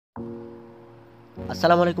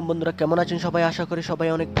আসসালামু আলাইকুম বন্ধুরা, কেমন আছেন সবাই? আশা করি সবাই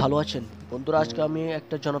অনেক ভালো আছেন। বন্ধুরা, আজকে আমি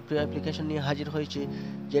একটা জনপ্রিয় অ্যাপ্লিকেশন নিয়ে হাজির হয়েছি,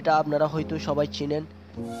 যেটা আপনারা হয়তো সবাই চিনেন।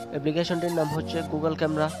 অ্যাপ্লিকেশনটির নাম হচ্ছে গুগল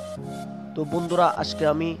ক্যামেরা। তো বন্ধুরা, আজকে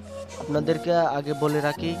আমি আপনাদেরকে আগে বলে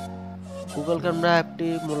রাখি, গুগল ক্যামেরা অ্যাপটি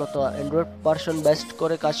মূলত অ্যান্ড্রয়েড ভার্সন বেস্ট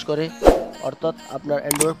করে কাজ করে। অর্থাৎ আপনার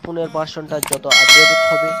অ্যান্ড্রয়েড ফোনের ভার্সনটা যত আপডেটেড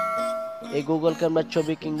হবে, এই গুগল ক্যামেরার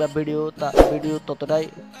ছবি কিংবা ভিডিও ততটাই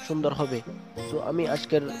সুন্দর হবে। তো আমি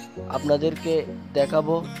আজকের আপনাদেরকে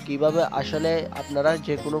দেখাবো কিভাবে আসলে আপনারা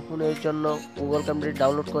যে কোনো ফোনের জন্য গুগল ক্যামেরাটি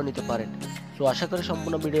ডাউনলোড করে নিতে পারেন। তো আশা করি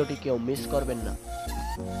সম্পূর্ণ ভিডিওটি কেউ মিস করবেন না।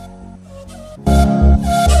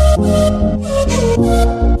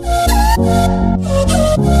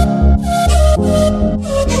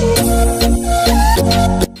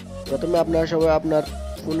 প্রথমে আপনারা সবাই আপনার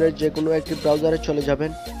ফোনের যে কোনো একটি ব্রাউজারে চলে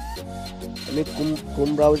যাবেন। আমি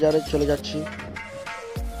ক্রোম ব্রাউজারে চলে যাচ্ছি।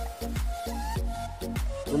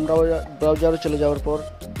 ক্রোম ব্রাউজারে চলে যাওয়ার পর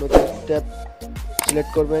নতুন ট্যাব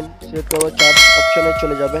সিলেক্ট করবেন। সিলেক্ট করার পর সার্চ অপশনে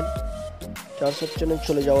চলে যাবেন। সার্চ অপশনে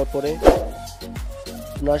চলে যাওয়ার পরে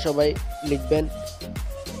আপনারা সবাই লিখবেন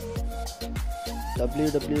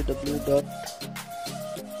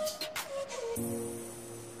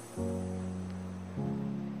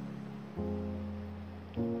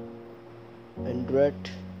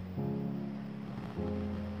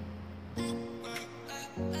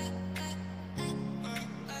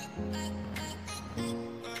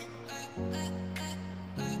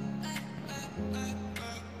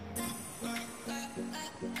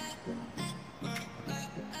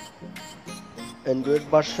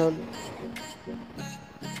version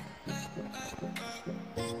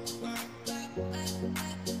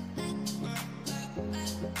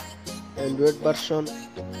Android version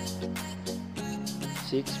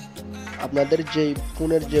 6 আপনাদের যে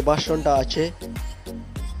ফোনের যে ভার্সনটা আছে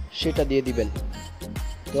সেটা দিয়ে দিবেন।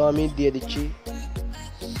 তো আমি দিয়ে দিচ্ছি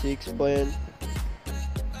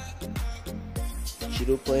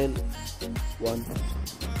 6.0.1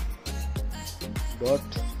 ডট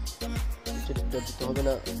দিতে হবে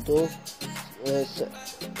না। তো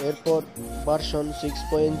এরপর ভার্সন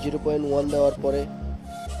 6.0.1 দেওয়ার পরে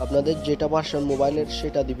আপনাদের যেটা ভার্সন মোবাইলের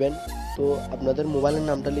সেটা দিবেন। তো আপনাদের মোবাইলের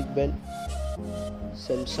নামটা লিখবেন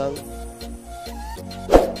স্যামসাং।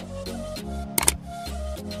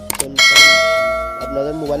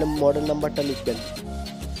 আপনাদের মোবাইলের মডেল নাম্বারটা লিখবেন।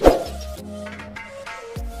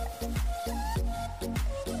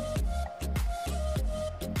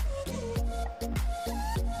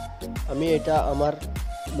 আমি এটা আমার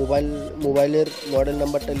মোবাইলের মডেল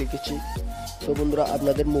নাম্বারটা লিখেছি। তো বন্ধুরা,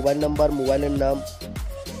 আপনাদের মোবাইল নাম্বার, মোবাইলের নাম,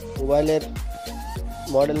 মোবাইলের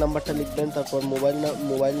মডেল নাম্বারটা লিখবেন, তারপর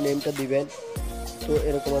মোবাইল নেমটা দিবেন। তো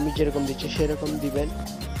এরকম আমি যেরকম দিচ্ছি সেরকম দিবেন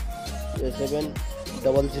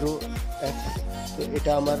 700F। তো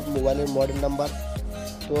এটা আমার মোবাইলের মডেল নাম্বার।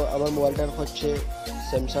 তো আমার মোবাইলটার হচ্ছে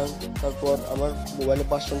স্যামসাং। তারপর আমার মোবাইলের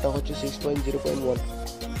ভার্সনটা হচ্ছে 6.0.1।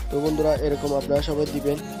 তো বন্ধুরা, এরকম আপনারা সবাই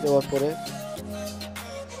দিবেন। দেওয়ার পরে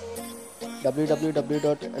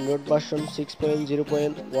www.android version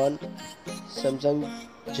 6.0.1 Samsung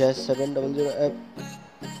J700F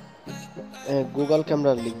Google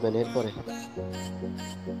camera লিখবেন। এরপরে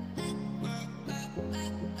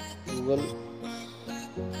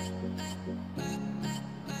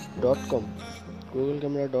google.com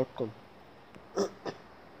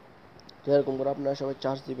এরকম করে আপনারা সবাই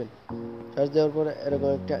চার্জ দিবেন। চার্জ দেওয়ার পরে এরকম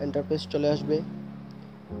একটা ইন্টারফেস চলে আসবে।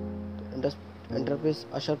 ইন্টারফেস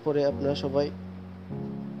আসার পরে আপনারা সবাই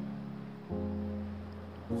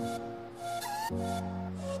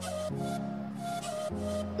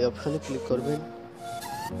এই অপশনে ক্লিক করবেন।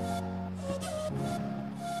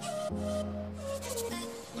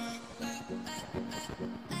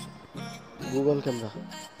 গুগল ক্যামেরা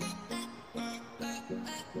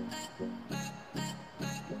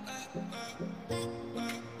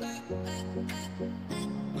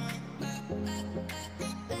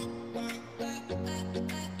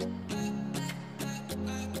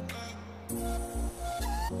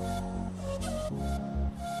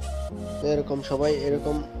এরকম সবাই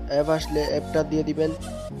এরকম অ্যাপ আসলে অ্যাপটা দিয়ে দিবেন।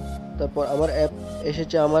 তারপর আমার অ্যাপ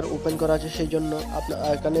এসেছে, আমার ওপেন করা আছে, সেই জন্য আপনার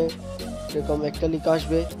এখানে এরকম একটা লেখা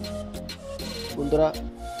আসবে। বন্ধুরা,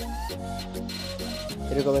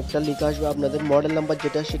 এরকম একটা লেখা আসবে, আপনাদের মডেল নাম্বার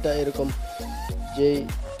যেটা সেটা এরকম যে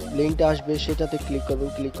লিঙ্কটা আসবে সেটাতে ক্লিক করবেন।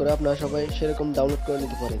 ক্লিক করে আপনারা সবাই সেরকম ডাউনলোড করে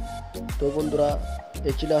নিতে পারেন। তো বন্ধুরা,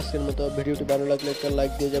 এই ছিল আজকের মতো। ভিডিওটি ভালো লাগলে একটা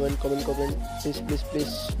লাইক দিয়ে যাবেন, কমেন্ট করবেন।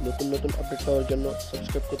 প্লিজ নতুন আপডেট পাওয়ার জন্য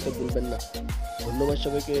সাবস্ক্রাইব করতে ভুলবেন না। ধন্যবাদ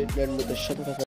সবাইকে। নেটমথের সাথে থাকার